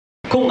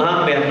Kung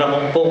meron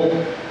akong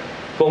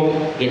kung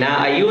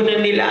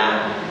inaayunan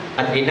nila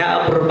at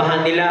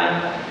inaaprubahan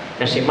nila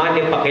na si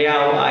Manny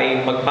Pacquiao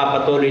ay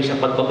magpapatuloy sa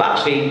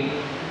pagbaboxing,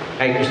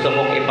 ay gusto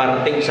kong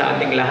iparating sa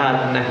ating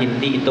lahat na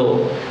hindi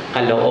ito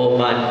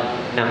kalooban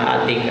ng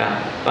ating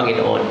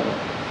Panginoon.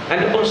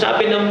 Ano pong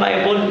sabi ng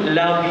Bible?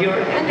 Love your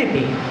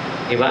enemy.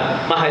 Diba?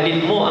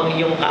 Mahalin mo ang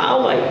iyong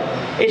kaaway.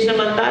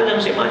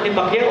 Samantalang si Manny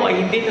Pacquiao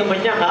ay hindi naman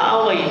niya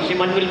kaaway si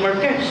Manuel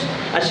Marquez.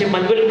 At si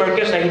Manuel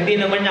Marquez ay hindi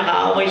naman niya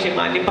kaaway si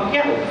Manny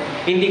Pacquiao.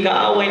 Hindi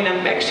kaaway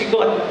ng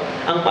Mexico at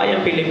ang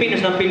bayang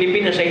Pilipinas ng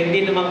Pilipinas ay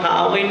hindi naman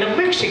kaaway ng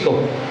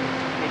Mexico.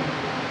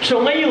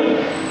 So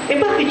ngayon,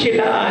 bakit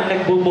sila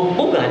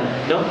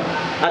nagbubugbugan, no?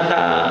 At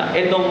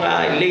itong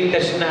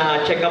latest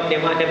na check-up ni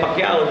Manny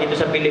Pacquiao dito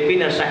sa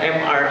Pilipinas sa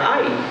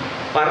MRI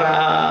para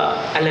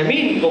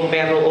alamin kung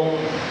merong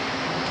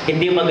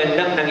hindi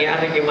magandang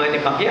nangyari kay Manny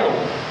Pacquiao.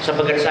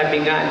 Sapagkat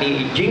sabi nga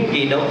ni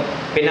Jinky, no,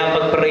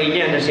 pinapag-pray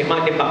niya na si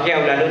Manny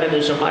Pacquiao, lalo na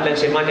nung sumalang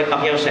si Manny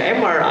Pacquiao sa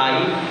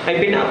MRI, ay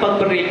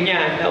pinapag-pray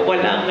niya na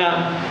walang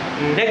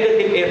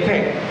negative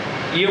effect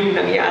yung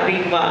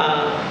nangyaring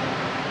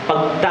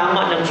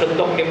pagtama ng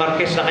suntok ni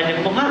Marquez sa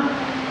kanyang mukha.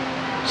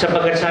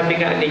 Sapagkat sabi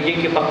nga ni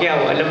Jinky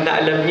Pacquiao, alam na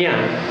alam niya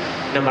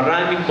na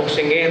maraming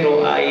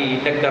boksingero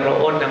ay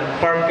nagkaroon ng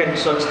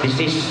Parkinson's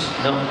disease,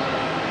 no?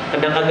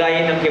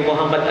 Nakagaya ng kay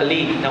Muhammad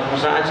Ali, na kung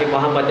saan si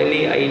Muhammad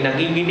Ali ay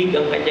nagiginig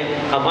ang kanyang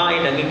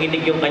kamay,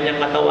 nagiginig yung kanyang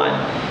katawan,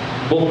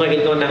 bunga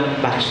ito ng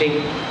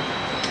boxing.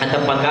 At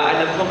ang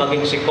pag-aalam ko,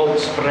 maging si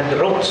Coach Fred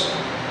Rhodes,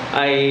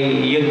 ay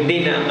yun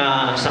din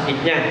ang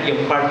sakit niya,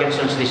 yung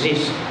Parkinson's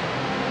disease.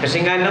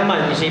 Kasi nga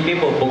naman, isipin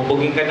mo,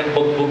 bugbugin ka ng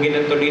bugbugin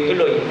ng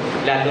tuloy-tuloy,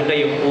 lalo na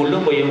yung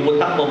ulo mo, yung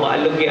utak mo,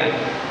 maalog yan,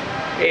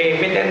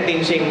 may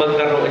tendency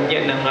magkaroon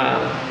yan ng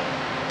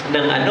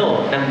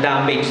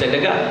damage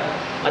talaga.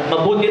 At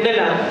mabuti na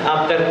lang,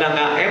 after ng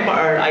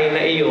MRI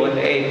na iyon,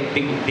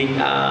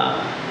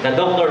 na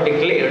doctor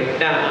declared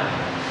na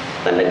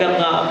talagang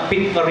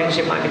fit pa rin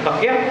si Manny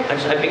Pacquiao. At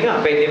sabi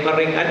nga, pwede pa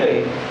rin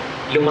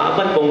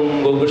lumaban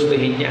kung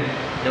gugustuhin niya.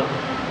 No?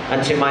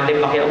 At si Manny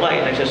Pacquiao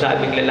ay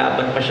nagsasabing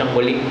lalaban pa siyang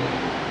muli.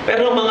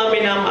 Pero mga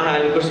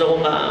minamahal, gusto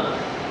kong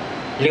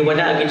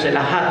liwanagin sa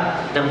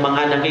lahat ng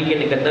mga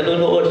nakikinig at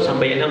nanonood sa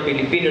bayan ng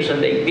Pilipino sa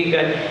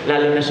daigdigan,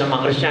 lalo na sa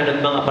mga Kristiyano at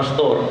mga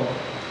pastor,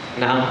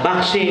 na ang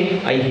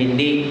boxing ay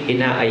hindi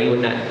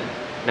inaayunan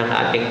ng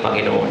ating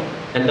Panginoon.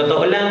 Ang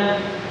totoo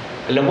lang,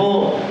 alam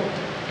mo,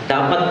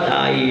 dapat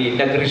ay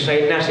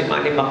nag-resign na si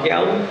Manny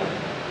Pacquiao,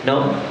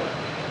 no?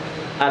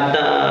 At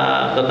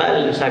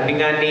total, sabi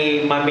nga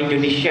ni Mami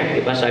Junicia,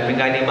 di ba? Sabi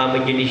nga ni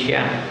Mami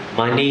Junicia,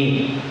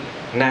 Manny,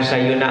 nasa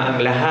iyo na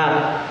ang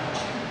lahat.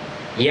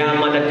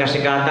 Yaman at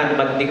kasikatan,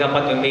 ba't di ka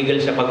pa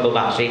tumigil sa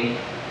pagbaboxing?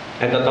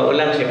 Ang totoo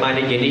lang, si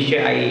Manny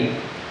Junicia ay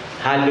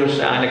halos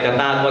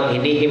nagkatago at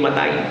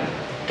hinihimatay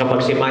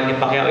kapag si Manny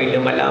Pacquiao ay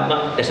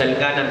lumalabak, dasal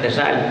nga ng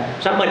dasal.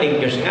 Sa maling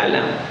Diyos nga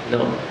lang,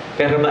 no?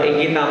 Pero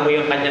makikita mo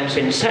yung kanyang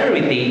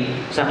sincerity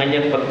sa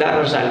kanyang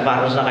pagdarasal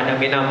para sa kanyang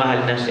minamahal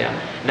na siya,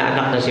 na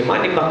anak na si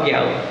Manny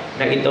Pacquiao,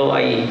 na ito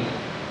ay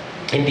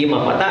hindi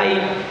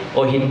mapatay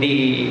o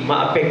hindi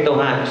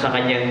maapektuhan sa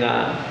kanyang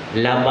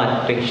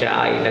laban tuwing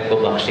siya ay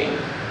nagbo-boxing.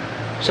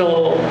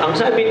 So, ang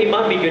sabi ni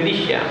Mami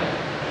Eunicia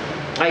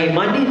ay,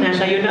 Manny,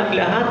 nasa iyo na ang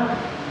lahat.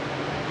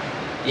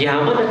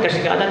 Yaman at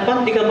kasikatan,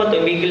 ba't di ka ba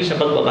tumigil sa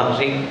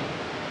pagbaboxing?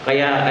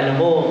 Kaya alam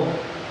mo,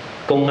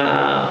 kung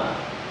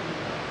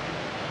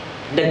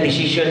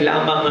nag-desisyon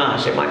lamang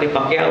si Manny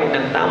Pacquiao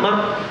ng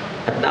tama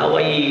at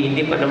naway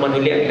hindi pa naman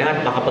uli ang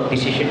lahat,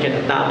 makapag-desisyon siya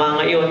ng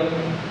tama ngayon,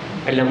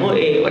 alam mo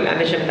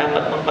wala na siyang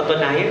dapat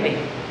patunayan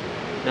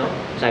no?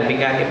 Sabi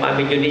nga ni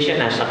Mami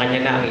Eunicia, nasa kanya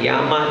na ang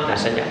yaman,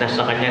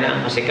 nasa kanya na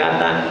ang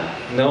kasikatan,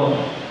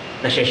 no?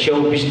 Nasa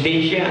showbiz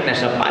din siya,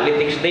 nasa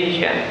politics din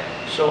siya.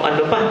 So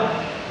ano pa?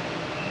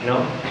 No?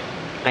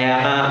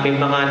 Kaya may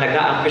mga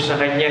nag-a-accuse sa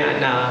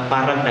kanya na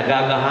parang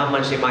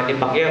nagagahaman si Manny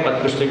Pacquiao at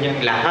gusto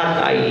niyang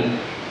lahat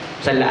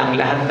ang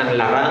lahat ng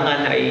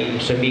larangan ay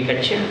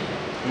sumikat siya.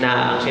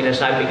 Na ang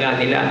sinasabi nga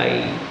nila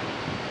ay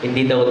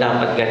hindi daw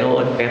dapat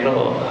ganoon.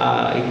 Pero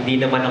hindi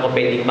naman ako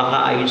pwedeng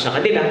makaayon sa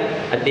kanila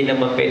at hindi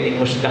naman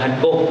pwedeng husgahan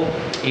ko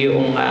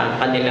yung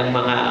kanilang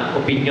mga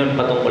opinion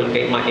patungkol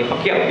kay Manny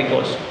Pacquiao,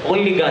 because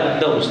only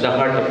God knows the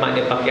heart of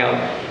Manny Pacquiao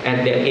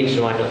and each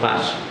one of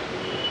us.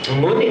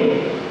 Ngunit,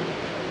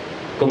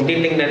 kung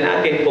titingnan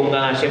natin kung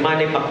si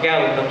Manny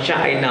Pacquiao nung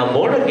siya ay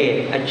na-born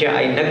again at siya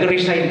ay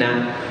nag-resign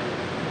na,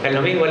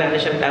 alam mo, wala na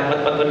siyang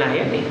dapat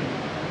patunayan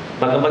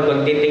Bagamat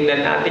kung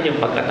titingnan natin yung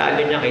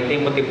pagkatalo niya kay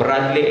Timothy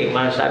Bradley, ay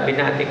masasabi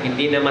natin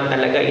hindi naman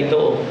talaga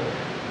ito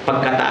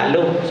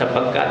pagkatalo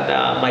sapagkat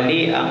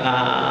mali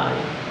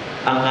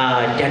ang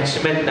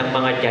judgment ng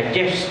mga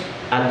judges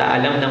at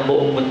alam ng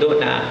buong mundo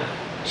na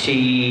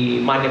si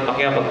Manny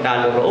Pacquiao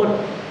pagtalo roon.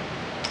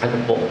 Ano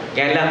po?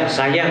 Kaya lang,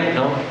 sayang,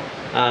 no?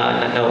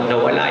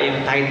 Nawala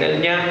yung title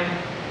niya.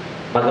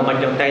 Bagamat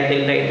yung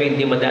title na ito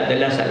hindi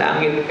madadala sa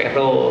langit,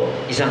 pero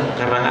isang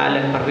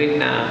karangalan pa rin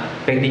na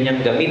pwede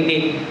niyang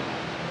gamitin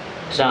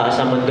sa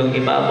mundong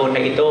ibabaw na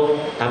ito,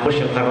 tapos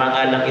yung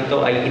karangalang ito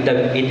ay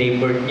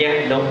i-divert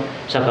niya, no?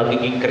 Sa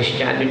pagiging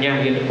Kristiyano niya,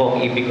 yun po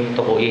ang ibig kong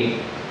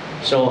tukuyin.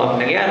 So, ang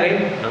nangyari,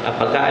 ang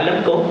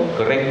pagkaalam ko,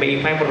 correct me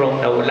if I'm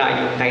wrong, na wala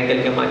yung title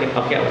ng Manny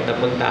Pacquiao at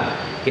napunta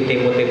kay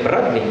Timothy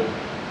Bradley.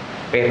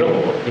 Pero,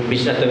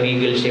 imbis na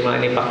tumigil si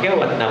Manny Pacquiao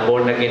at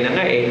na-born again na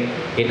nga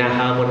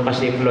hinahamon pa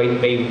si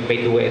Floyd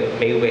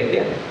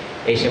Mayweather.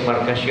 Si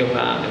Marcus yung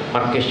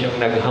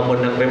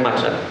naghamon ng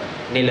rematch at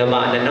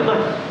nilabanan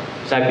naman.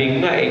 Sabi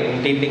nga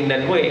kung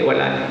titingnan mo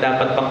wala nang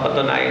dapat pang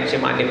patunayan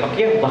si Manny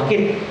Pacquiao.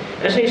 Bakit?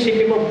 Kasi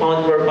isipin mo,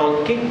 pound for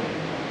pound king.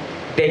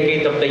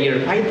 Decade of the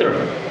year fighter.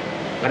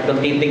 At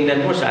kung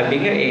titingnan mo, sabi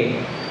nga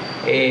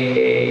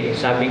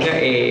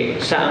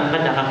saan ka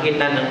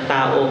nakakita ng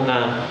taong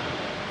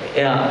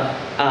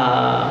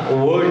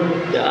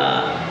world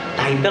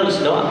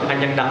titles, no? Ang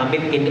kanyang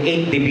nakamit in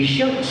 8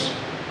 divisions.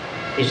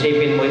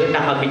 Isipin mo yun,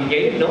 nakamit niya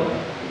yun, no?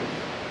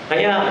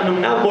 Kaya nung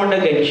na-born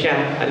again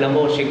siya, alam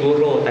mo,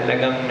 siguro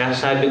talagang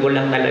nasabi ko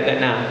lang talaga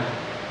na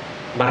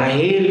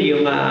marahil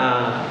yung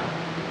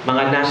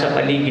mga nasa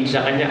paligid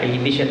sa kanya ay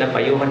hindi siya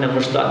napayuhan ng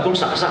gusto. At kung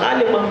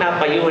sakaling mang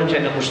napayuhan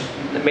siya ng gusto,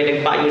 may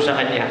nagpayo sa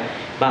kanya,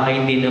 baka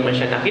hindi naman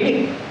siya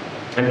nakinig.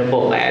 Ano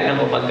po, kaya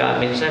alam mo, pagka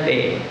minsan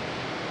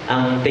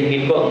ang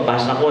tingin ko, ang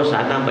basa ko,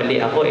 sana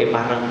mali ako,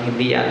 parang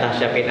hindi yata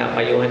siya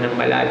pinapayuhan ng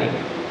malalim.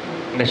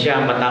 Na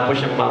siya, matapos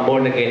siyang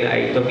ma-born again,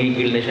 ay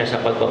tumigil na siya sa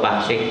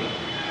pagbaboxing.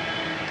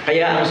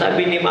 Kaya ang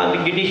sabi ni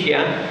Mami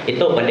Eunicia,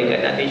 ito,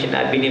 balikan natin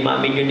sinabi ni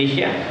Mami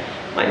Eunicia,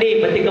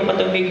 Manny, pati ka pa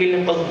tumigil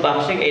ng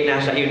pagboxing,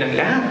 nasa iyo ng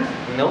lahat,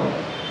 no?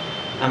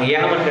 Ang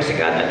yaman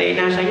kasikatan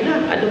nasa iyo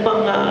na. Ano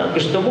bang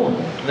gusto mo,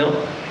 no?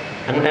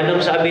 Ang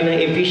anong sabi ng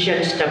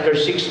Ephesians chapter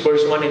 6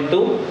 verse 1 and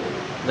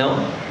 2,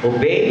 no?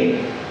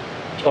 Obey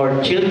or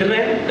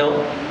children,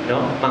 no?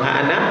 Mga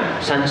anak,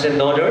 sons and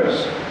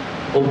daughters,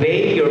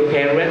 obey your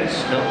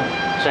parents, no?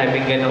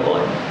 Sabi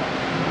ganoon.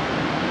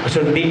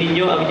 Sundin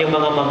ninyo ang inyong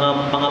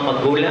mga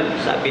magulang,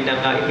 sabi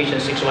ng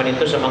Ephesians 6:1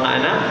 ito sa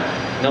mga anak,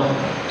 no?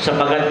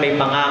 Sapagat may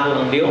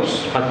pangako ng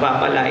Diyos,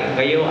 pagpapalain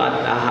kayo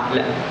at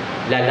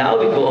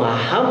lalawin ko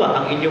hahaba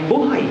ang inyong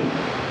buhay.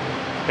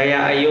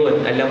 Kaya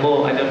ayun, alam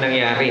mo anong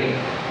nangyari?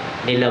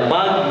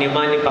 Nilabag ni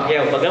Manny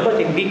Pacquiao, bagamat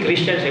hindi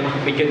Christian si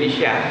Mami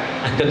Eunicia,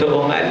 ang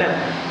totoo nga lang,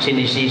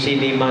 sinisisi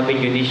ni Mami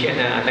Eunicia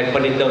na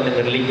nagpalit daw ng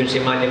religion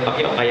si Manny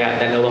Pacquiao, kaya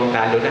 2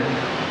 talo na.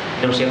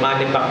 Nung si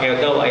Manny Pacquiao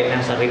daw ay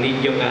nasa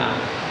religion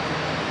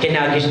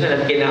kinagis na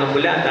at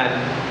kinamulatan,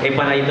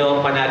 panay daw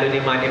ang panalo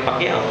ni Manny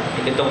Pacquiao.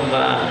 Itong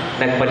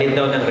nagpalit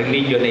daw ng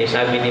religion ay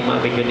sabi ni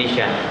Mami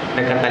Eunicia,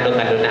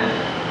 nagkatalo-talo na.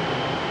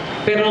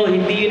 Pero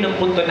hindi yun ang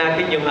punto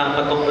natin yung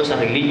patungkol sa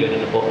religion.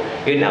 Ano po?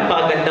 Yung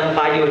napakagandang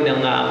payo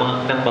ng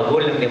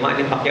magulang ni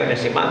Manny Pacquiao na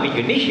si Mami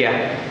Eunicia,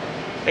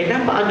 ay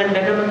napakaganda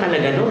naman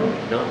talaga nun.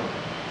 No?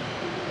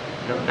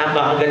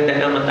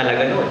 Napakaganda naman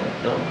talaga nun.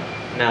 No?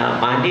 Na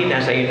Manny,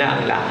 nasa iyo na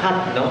ang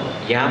lahat, no?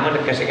 Yaman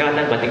at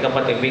kasikatan, pati ka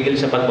pa tumigil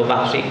sa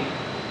pagbaboxing.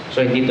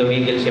 So, hindi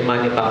tumigil si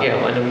Manny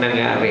Pacquiao. Anong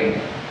nangyari?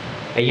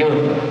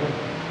 Ayun,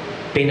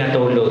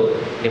 pinatulog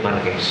ni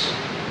Marquez.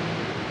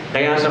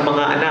 Kaya sa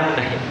mga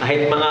anak,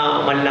 kahit mga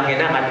malaki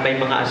na at may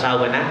mga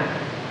asawa na,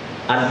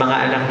 at mga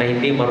anak na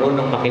hindi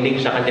marunong makinig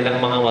sa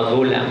kanilang mga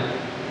magulang,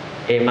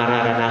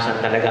 mararanasan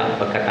talaga ang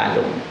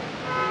pagkatalo.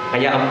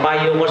 Kaya ang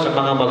payo mo sa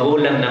mga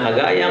magulang na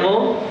kagaya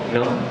mo,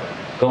 no?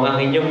 Kung ang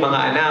inyong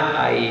mga anak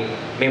ay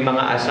may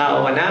mga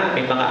asawa na,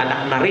 may mga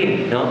anak na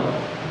rin, no?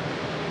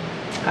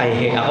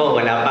 Ay, ako,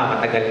 wala pa,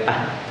 matagal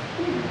pa.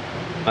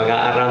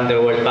 Mag-around the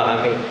world pa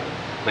kami.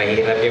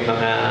 Mahirap yung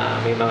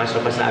may mga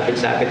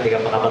sumasabit-sabit, di ka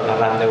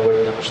makapag-around the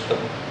world na gusto.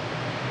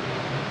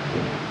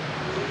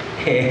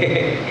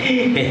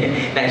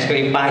 Nais ko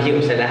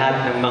ipayo sa lahat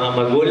ng mga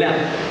magulang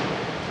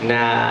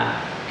na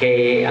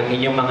kay ang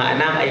inyong mga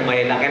anak ay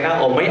may laki na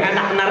o may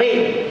anak na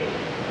rin.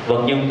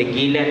 Huwag niyong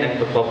tigilan at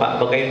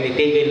huwag kayong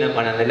titigil ng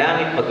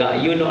pananalangin,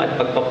 pag-aayuno at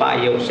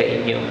pagpapayo sa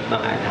inyong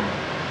mga anak.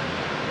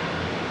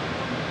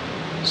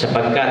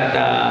 Sapagkat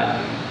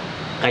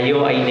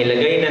kayo ay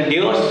nilagay ng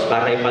Diyos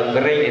para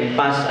ipag-reign and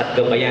pass at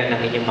gabayan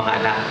ng inyong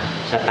mga anak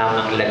sa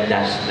tamang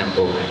landas ng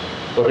buhay.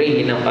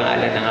 Purihin ang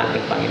pangalan ng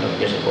ating Panginoon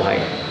Diyos sa buhay.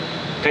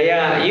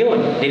 Kaya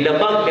yun,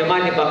 nilabag ni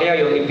Manny Pacquiao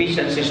yung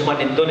Ephesians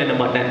 6:1 na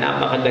naman na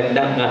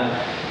napakagandang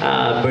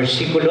mga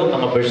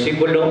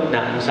bersikulo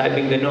na ang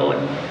sabing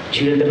ganoon,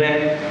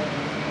 children,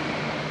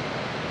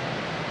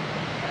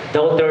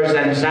 daughters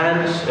and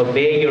sons,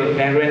 obey your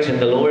parents in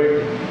the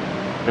Lord,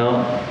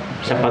 no?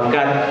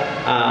 Sapagkat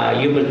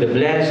you will be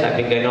blessed,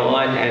 sabi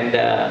ganoon, and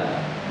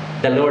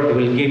the Lord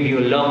will give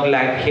you long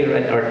life here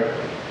on earth.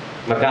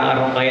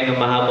 Magkakaroon kayo ng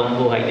mahabang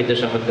buhay dito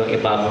sa mundong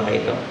ibabaw na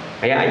ito.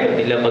 Kaya ayun,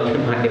 nilabag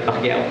ng Manny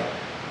Pacquiao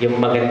yung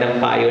magandang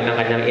payo ng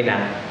kanyang ina,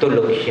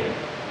 tulog siya.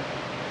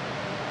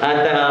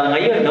 At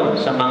ngayon, no,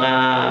 sa mga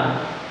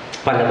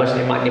palabas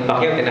ni Manny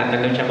Pacquiao,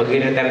 tinatanong siya,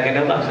 mag-retire ka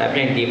na ba? Sabi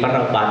niya, hindi pa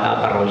raw, bata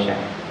pa raw siya.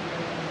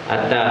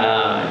 At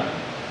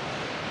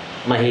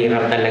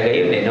mahirap talaga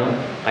yun, no?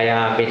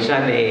 Kaya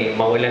minsan,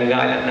 mawalang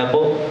galang na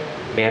po,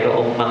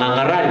 merong mga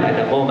ngaral,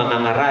 mga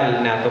ngaral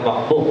na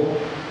tumakbo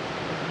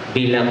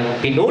bilang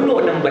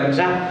pinuno ng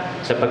bansa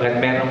sapagkat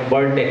merong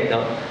burden,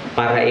 no?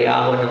 Para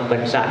iahon ng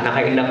bansa.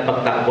 Nakailang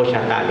pagtakbo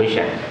siya, talo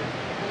siya.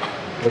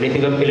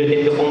 Ulitin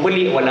ko kung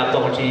muli, wala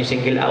po akong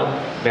sinisingle out.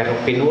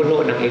 Merong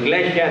pinuno ng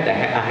iglesia, the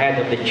head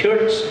of the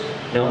church,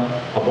 no?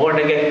 A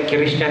born-again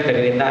Christian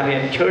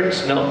Trinitarian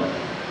Church, no?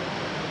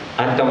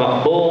 At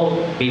tumakbo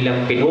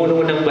bilang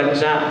pinuno ng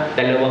bansa,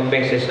 2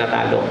 beses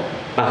natalo.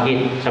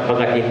 Bakit?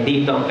 Sapagkat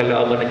hindi ito ang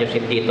kalooban ng Diyos,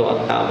 hindi ito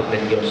ang tawag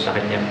ng Diyos sa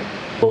kanyang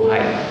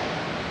buhay.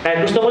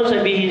 Kaya gusto ko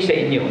sabihin sa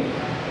inyo,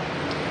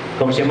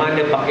 kung si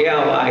Manny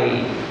Pacquiao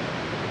ay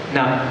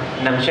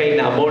nang siya'y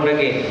na-born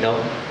again, no?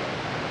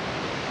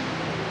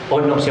 O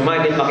nung si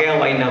Manny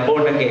Pacquiao ay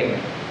na-born again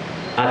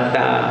at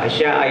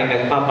siya ay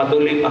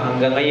nagpapatuloy pa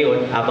hanggang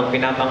ngayon, habang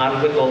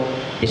pinapangarap ko,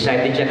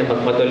 decided siya na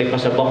magpatuloy pa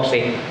sa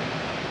boxing.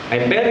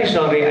 I'm very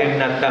sorry,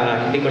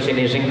 hindi ko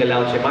sinisingle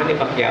out si Manny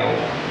Pacquiao,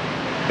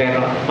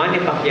 pero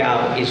Manny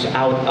Pacquiao is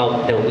out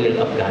of the will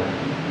of God.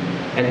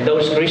 And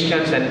those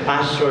Christians and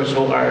pastors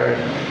who are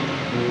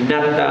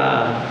not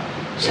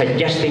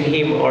suggesting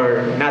him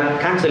or not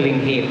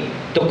counseling him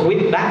to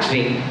quit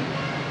boxing,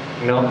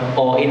 no?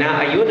 O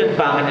inaayunan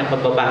pa ang kanyang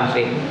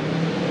pagbaboxing,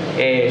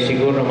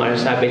 siguro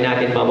masasabi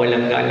natin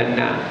mawalang galang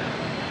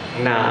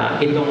na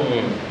itong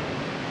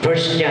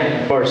 1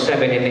 John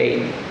 4:7 and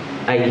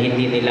 8 ay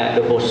hindi nila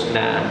lubos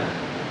na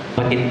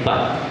batid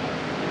pa.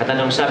 At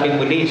anong sabi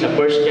muli sa 1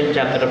 John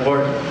chapter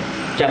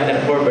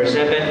 4 verse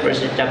 7,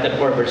 1 John chapter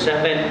 4 verse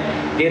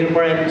 7, Dear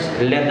friends,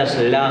 let us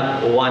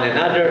love one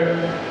another,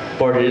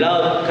 for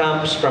love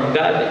comes from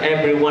God.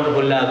 Everyone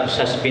who loves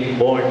has been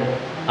born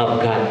of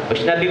God. Pag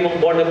sinabi mong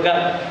born of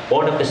God,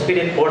 born of the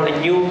Spirit, born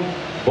anew,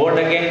 born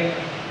again,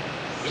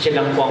 isa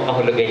lang po ang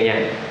kahulugan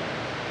niyan.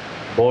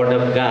 Born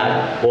of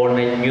God, born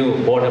anew,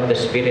 born of the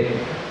Spirit.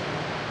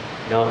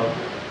 No?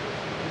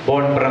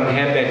 Born from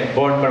heaven,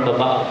 born from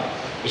above.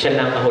 Isa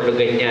lang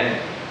kahulugan niyan.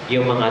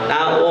 Yung mga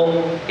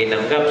taong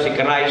tinanggap si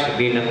Christ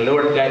bilang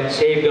Lord God,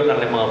 Savior ng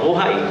mga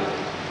buhay,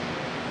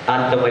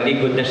 at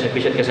tumaligod na sa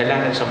bisyo at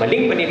kasalanan sa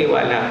maling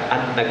paniniwala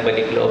at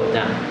nagbalik loob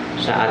na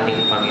sa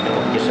ating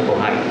Panginoong Diyos sa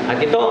buhay.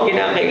 At ito ang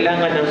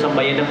kinakailangan ng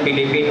sambayan ng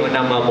Pilipino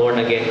na ma-born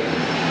again.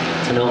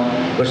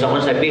 Gusto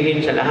kong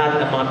sabihin sa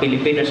lahat ng mga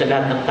Pilipino, sa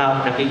lahat ng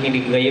tao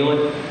nakikinig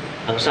ngayon,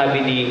 ang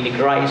sabi ni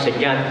Christ sa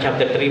John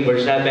chapter 3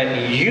 verse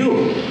 7,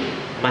 you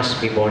must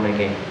be born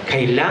again.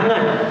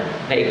 Kailangan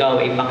na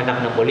ikaw ay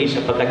ipanganak ng muli,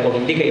 sapagkat kung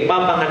hindi ka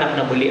ipapanganak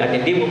ng muli at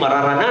hindi mo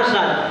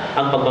mararanasan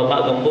ang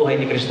pagbabagong buhay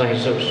ni Kristo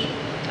Jesus,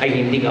 ay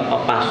hindi ka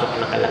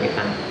papasok ng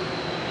kalangitan.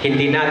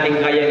 Hindi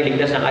natin kayang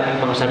iligtas ang ating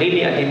mga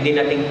sarili at hindi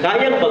natin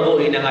kayang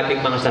baguhin ang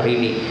ating mga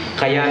sarili.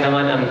 Kaya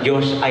naman ang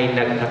Diyos ay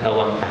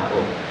nagkatawang tao.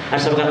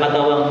 At sa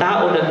pagkakatawang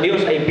tao ng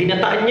Diyos ay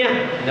binataan niya,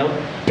 no?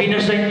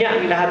 Pinasan niya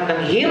ang lahat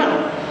ng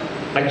hirap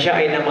at siya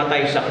ay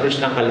namatay sa krus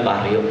ng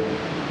Kalbaryo.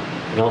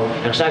 No?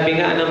 Ang sabi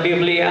nga ng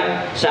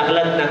Biblia sa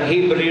aklat ng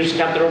Hebrews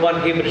chapter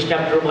 1,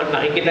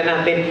 makikita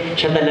natin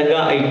siya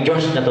talaga ay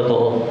Diyos na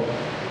totoo.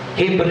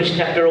 Hebrews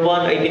chapter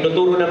 1 ay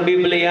tinuturo ng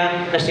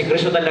Biblia na si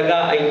Kristo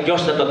talaga ay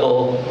Diyos na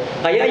totoo.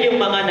 Kaya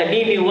yung mga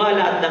naniniwala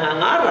at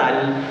nangangaral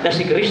na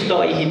si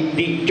Kristo ay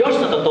hindi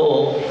Diyos na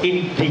totoo,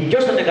 hindi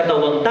Diyos na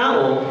nagkatawang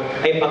tao,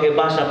 ay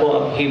pakibasa po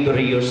ang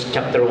Hebrews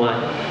chapter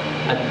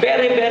 1. At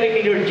very, very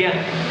clear dyan.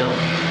 No?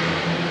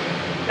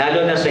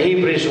 Lalo na sa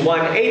Hebrews 1,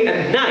 8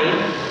 and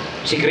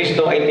 9, si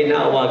Kristo ay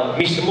tinawag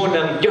mismo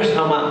ng Diyos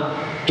Ama,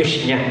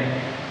 Diyos niya.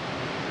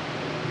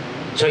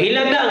 So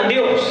ilan na ang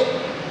Diyos?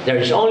 There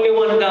is only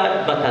one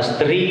God but has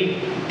 3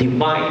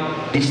 divine,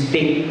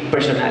 distinct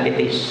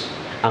personalities.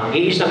 Ang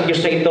iisang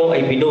Diyos na ito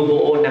ay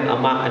binubuo ng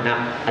Ama,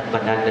 Anak, at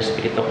Banal na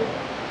Espiritu.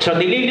 So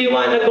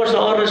nililiwanag ko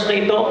sa oras na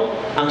ito,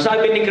 ang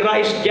sabi ni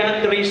Christ,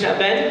 John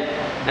 3:7,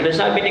 ano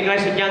sabi ni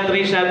Christ sa John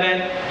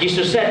 3:7?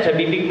 Jesus said, sa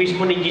bibig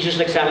mismo ni Jesus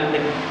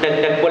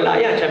nagwala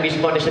yan, sa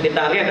mismo ni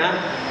sanitaryan,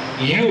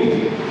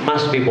 you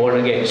must be born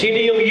again. Sino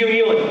yung you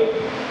yun?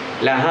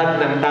 Lahat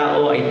ng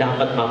tao ay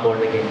dapat ma-born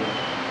again.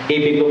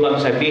 Ibig ko bang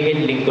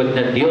sabihin, lingkod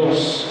ng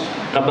Diyos,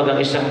 kapag ang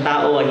isang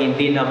tao ay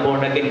hindi na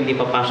born again, hindi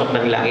papasok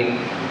ng langit?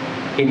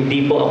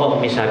 Hindi po ako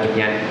ang misabi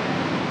niyan.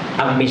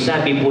 Ang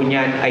misabi po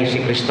niyan ay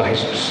si Kristo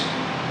Jesus.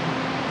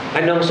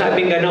 Anong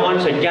sabi nga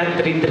noon sa John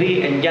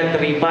 3:3 and John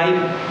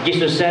 3:5?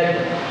 Jesus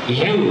said,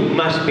 you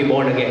must be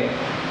born again.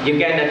 You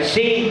cannot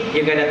see,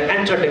 you cannot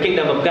enter the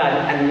kingdom of God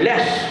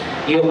unless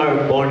you are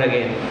born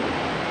again.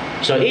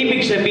 So,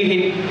 ibig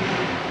sabihin,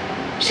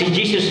 si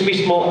Jesus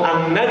mismo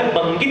ang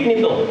nagbanggit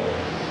nito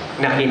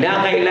na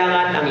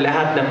kinakailangan ang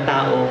lahat ng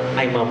tao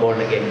ay ma-born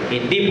again.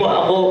 Hindi po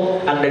ako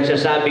ang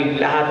nagsasabing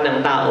lahat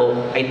ng tao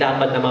ay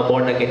dapat na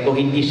ma-born again,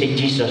 kung hindi si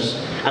Jesus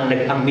ang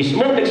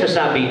mismo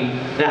nagsasabi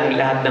na ang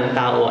lahat ng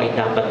tao ay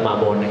dapat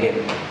ma-born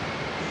again.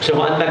 So,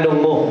 ang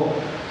tanong mo,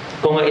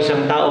 kung ang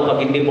isang tao pag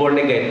hindi born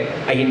again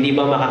ay hindi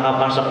ba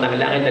makakapasok ng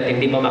langit at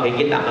hindi ba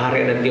makikita ang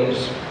kaharian ng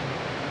Diyos?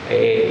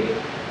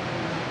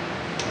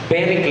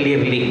 Very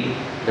clearly,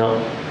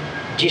 no?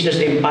 Jesus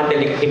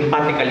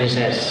emphatically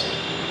says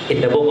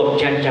in the book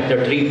of John chapter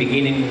 3,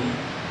 beginning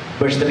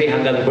verse 3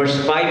 hanggang verse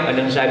 5,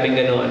 anong sabi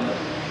ganoon?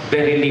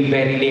 Verily,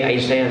 verily, I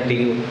say unto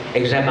you,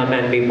 except a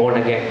man be born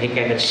again, he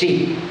cannot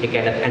see, he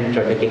cannot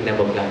enter the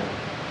kingdom of God.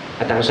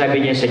 At ang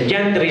sabi niya sa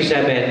John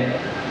 3:7,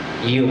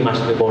 you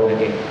must be born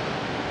again.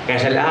 Kaya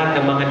sa lahat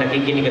ng mga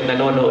nakikinig at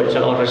nanonood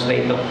sa oras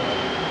na ito,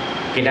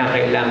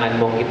 kinakailangan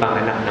mong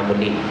ipanganak na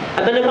muli.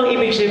 At ano bang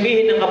ibig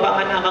sabihin ng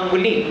kapanganakang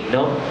muli?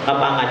 No?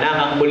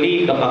 Kapanganakang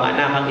muli,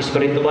 kapanganakang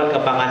espiritual,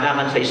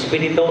 kapanganakang sa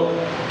espiritu,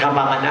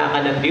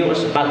 kapanganakan ng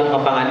Diyos, bagong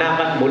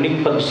kapanganakan,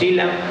 muling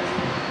pagsilang,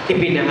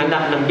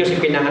 ipinanganak ng Diyos,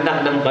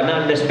 ipinanganak ng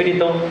banal na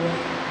espiritu,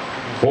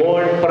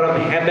 born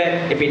from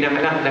heaven,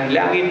 ipinanganak ng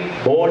langit,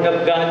 born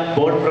of God,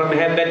 born from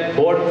heaven,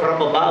 born from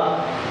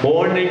above,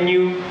 born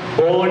anew,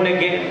 born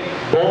again,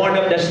 born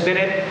of the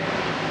Spirit.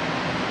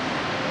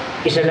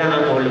 Isa lang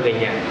ang kahulugan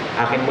niya.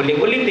 Akin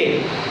muling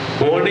ulitin.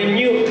 Born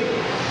anew,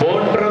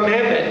 born from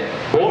heaven,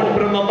 born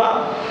from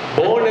above,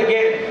 born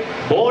again,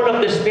 born of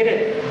the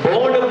Spirit,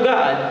 born of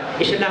God.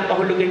 Isa lang ang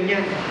kahulugan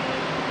niya.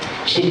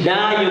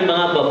 Sila yung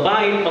mga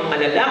babae, mga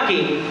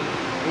lalaki,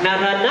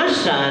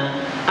 naranasan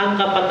ang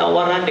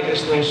kapatawaran ni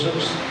Kristo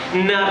Jesus.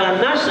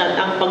 Naranasan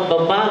ang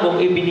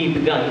pagbabagong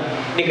ibinibigay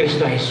ni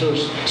Kristo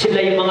Jesus.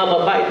 Sila yung mga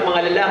babae at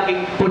mga lalaki,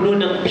 puno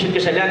ng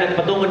kasalanan,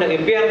 patungo ng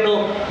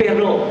impyerno,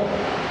 pero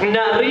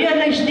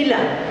na-realize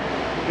nila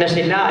na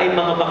sila ay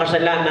mga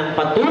makasalanang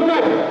patungo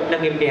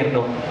ng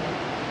impyerno.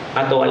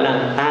 At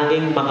walang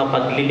tanging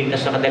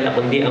makapagliligtas sa kanila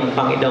kundi ang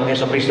Panginoong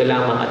Jesucristo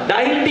lamang. At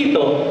dahil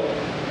dito,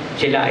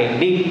 sila ay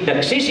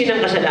nagsisi ng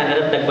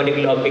kasalanan at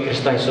nagbalik loob kay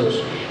Kristo Jesus.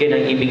 Yun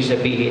ang ibig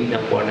sabihin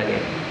ng born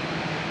again.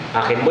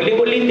 Akin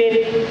muling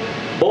ulitin,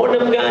 born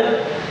of God,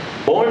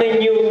 born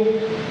anew,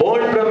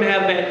 born from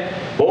heaven,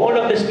 born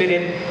of the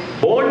Spirit,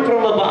 born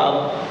from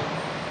above.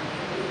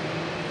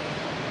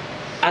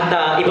 At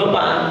iba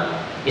pa,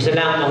 isa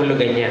lang ang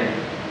kahulugan niya.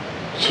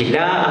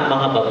 Sila ang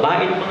mga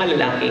babae at mga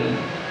lalaking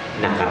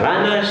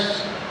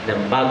nakaranas ng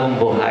bagong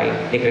buhay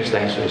ni Kristo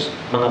Jesus.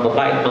 Mga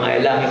babae at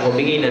mga lalaking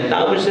humingi ng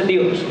tawad sa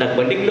Diyos,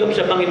 nagbalik loob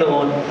sa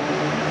Panginoon,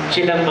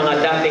 silang mga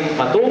dating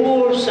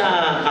patungo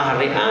sa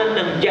kaharian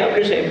ng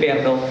Diablo sa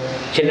impyerno,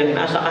 silang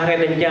nasa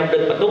kaharian ng Diablo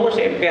at patungo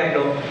sa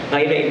impyerno,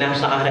 ngayon ay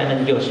nasa kaharian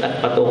ng Diyos at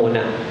patungo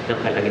na ng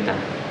kalangitan.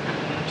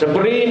 Sa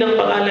purihin ng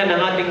pangalan ng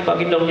ating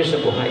Panginoong Diyos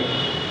sa buhay.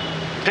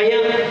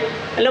 Kaya,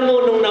 alam mo,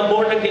 nung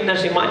naborn again na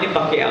si Manny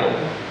Pacquiao,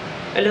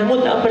 alam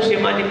mo, dapat si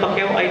Manny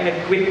Pacquiao ay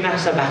nag-quit na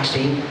sa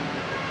boxing.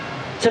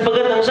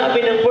 Sapagat ang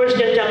sabi ng 1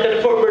 John chapter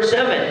 4 verse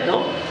 7,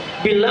 no?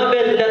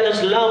 Beloved, let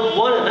us love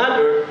one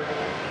another,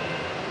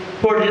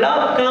 for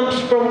love comes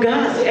from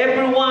God.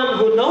 Everyone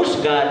who knows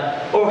God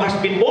or has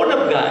been born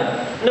of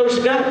God knows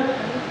God.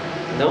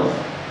 No?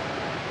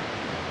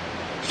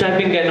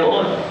 Sabi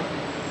ganoon.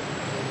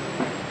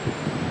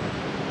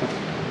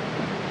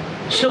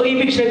 So,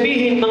 ibig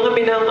sabihin, mga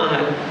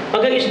minamahal,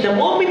 pag the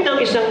moment ng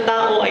isang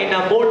tao ay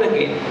na-born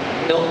again,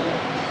 no?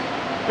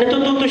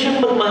 Natututo siyang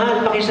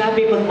magmahal.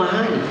 Pakisabi,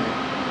 magmahal.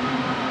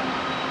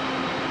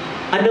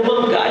 Ano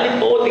mang galit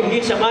mo o tingin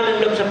sa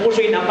manang loob sa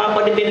puso ay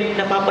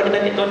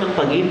napapalitan ito ng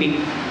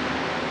pag-ibig.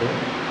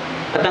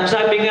 At ang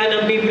sabi nga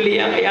ng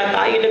Biblia, kaya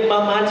tayo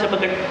nagmamahal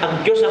sapagkat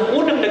ang Diyos ang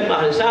unang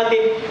nagmahal sa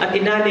atin at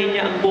inalay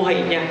niya ang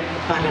buhay niya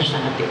para sa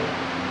atin.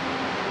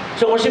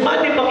 So kung si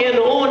Manny Pacquiao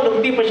noon, nung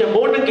di pa siya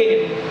born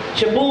again,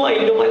 siya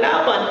buhay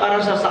lumalaban para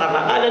sa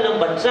karakalan ng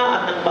bansa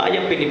at ng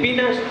bayang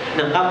Pilipinas,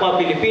 ng kapwa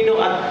Pilipino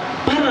at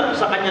para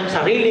sa kanyang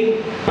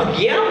sariling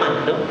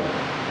pagyaman, no?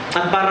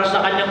 At para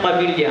sa kanyang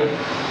pamilya.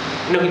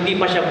 Nung hindi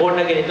pa siya born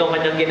again, ito ang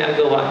kanyang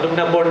ginagawa. Nung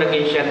na-born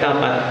again siya,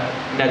 dapat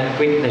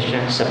nag-quit na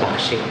siya sa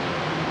boxing.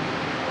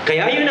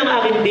 Kaya yun ang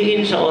aking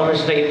diin sa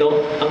oras na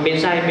ito. Ang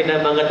mensahe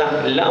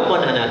pinamagatang, love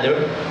one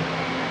another.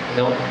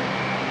 No?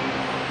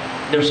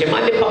 Nung si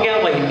Manny Pacquiao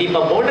ay hindi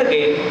pa born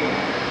again,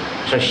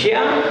 so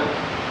siya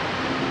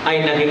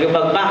ay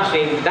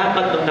nagigibag-boxing,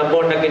 dapat nung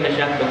na-born again na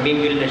siya,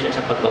 tumigil na siya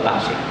sa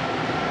pagbaboxing.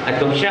 At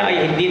kung siya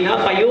ay hindi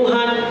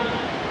napayuhan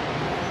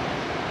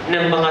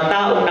ng mga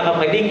taong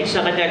nakapaligid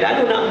sa kanya,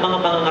 lalo na ang mga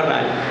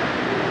mangangaral,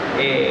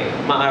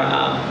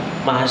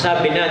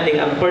 masasabi natin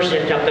ang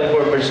 1 chapter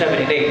 4 verse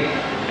 7 and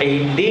 8 ay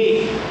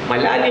hindi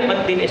malalim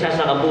at din isa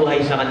sa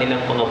kabuhay sa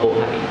kanilang mga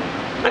buhay.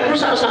 At kung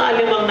saan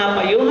mang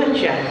napayuhan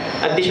siya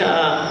at di siya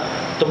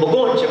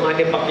tumugon si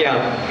Manny Pacquiao,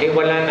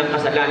 wala ng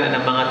kasalanan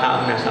ng mga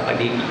taong nasa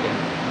paligid niya.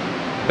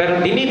 Pero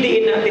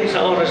dinidiin natin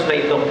sa oras na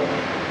ito,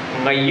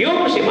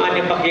 ngayong si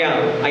Manny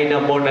Pacquiao ay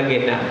na-born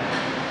again na.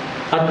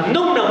 At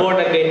nung na-born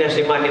again na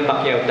si Manny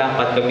Pacquiao,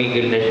 dapat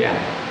tumigil na siya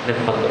ng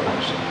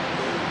pagbaboxing.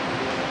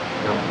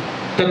 No?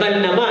 Total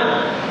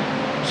naman,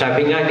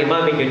 sabi nga ni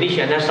Mami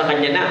Eunicia, nasa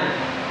kanya na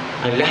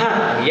ang lahat,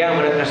 ang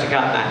yaman at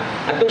kasikatan.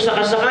 At kung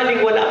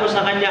sakasakaling wala pa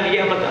sa kanya ang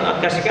yaman at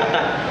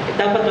kasikatan,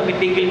 dapat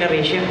tumitigil na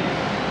rin siya.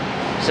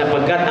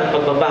 Sapagkat ang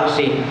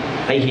pagbaboxing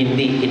ay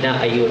hindi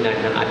inaayunan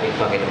ng ating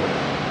Panginoon.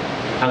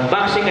 Ang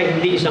boxing ay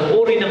hindi isang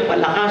uri ng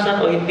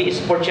palakasan o hindi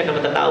sport siya na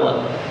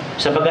matatawag.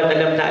 Sapagkat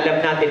alam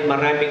natin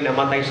maraming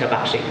namatay sa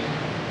boxing.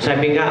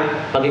 Sabi nga,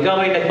 pag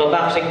ikaw ay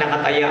nagbaboxing,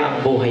 nakataya ang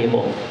buhay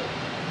mo.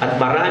 At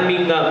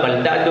maraming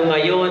baldado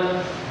ngayon,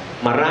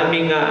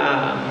 maraming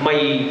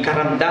may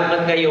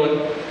karamdaman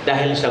ngayon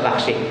dahil sa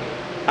boxing.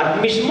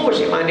 At mismo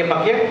si Manny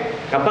Pacquiao,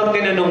 kapag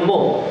tinanong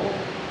mo,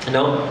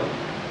 ano,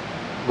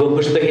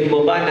 gugustuhin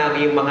mo ba na ang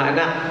iyong mga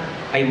anak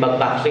ay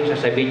mag-boxing?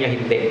 Sasabihin niya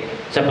hindi.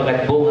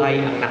 Sapagat buhay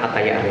ang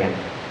nakataya riyan.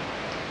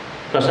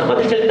 So sa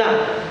madaling salita,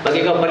 pag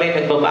ikaw pala yung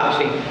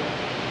nagbaboxing,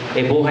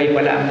 eh buhay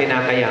pala ang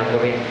tinataya mo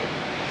rin.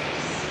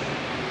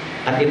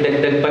 At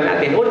idagdag pa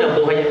natin, una,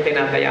 buhay ang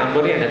tinataya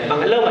mo rin. At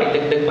pangalawa,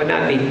 idagdag pa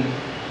natin,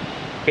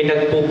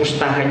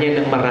 pinagpupustahan niya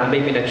ng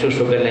marami,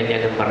 pinagsusugalan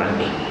niya ng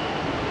marami.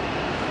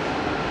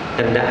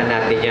 Tandaan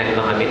natin yan,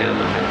 mga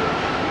minamahal.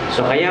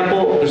 So kaya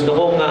po, gusto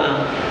kong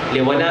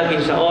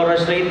liwanagin sa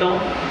oras na ito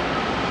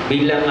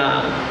bilang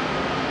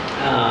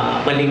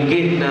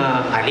malinggit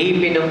na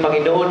alipin ng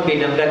Panginoon,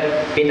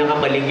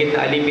 pinakamalingkit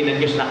na alipin ng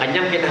Diyos na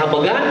kanyang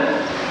kinahabagan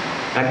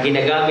at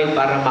ginagamit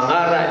para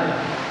mangaral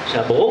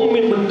sa buong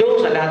mundo,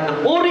 sa lahat ng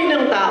uri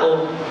ng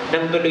tao,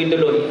 ng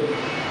tuloy-tuloy.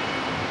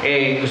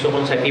 Eh, gusto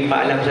kong sabihin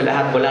paalam sa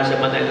lahat mula sa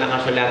banal na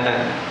kasulatan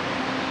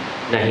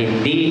na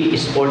hindi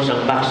sports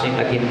ang boxing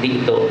at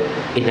hindi ito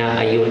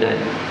inaayunan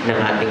ng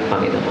ating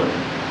Panginoon.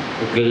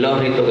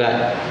 Glory to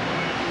God.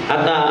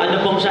 At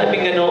ano pong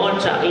sabi nga noon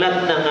sa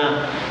aklat ng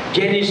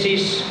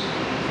Genesis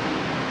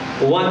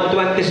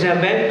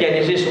 1:27?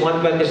 Genesis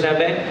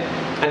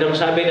 1:27. Anong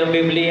sabi ng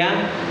Biblia?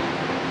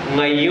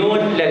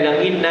 Ngayon,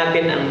 lalangin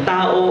natin ang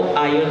tao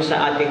ayon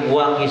sa ating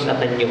wangis at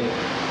anyo.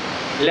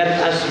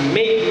 Let us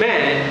make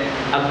man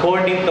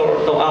according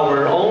to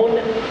our own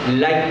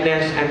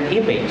likeness and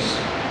image.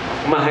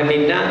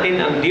 Mahalin natin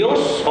ang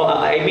Diyos,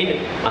 mahalin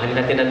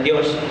natin ang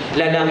Diyos.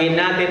 Lalangin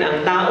natin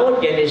ang tao,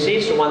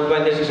 Genesis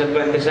 1:26 and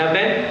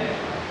 27,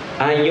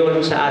 ayon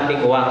sa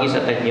ating wangis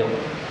at anyo.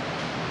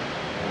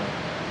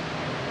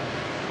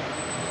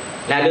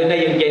 Lalo na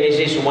yung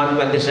Genesis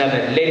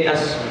 1:27, let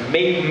us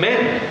make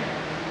man,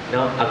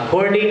 no,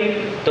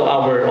 according to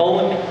our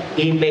own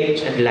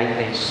image and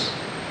likeness.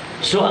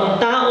 So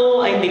ang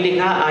tao ay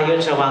nilikha ayon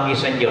sa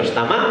wangis ng Diyos.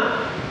 Tama?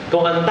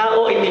 Kung ang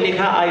tao ay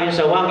nilikha ayon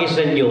sa wangis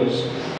ng Diyos,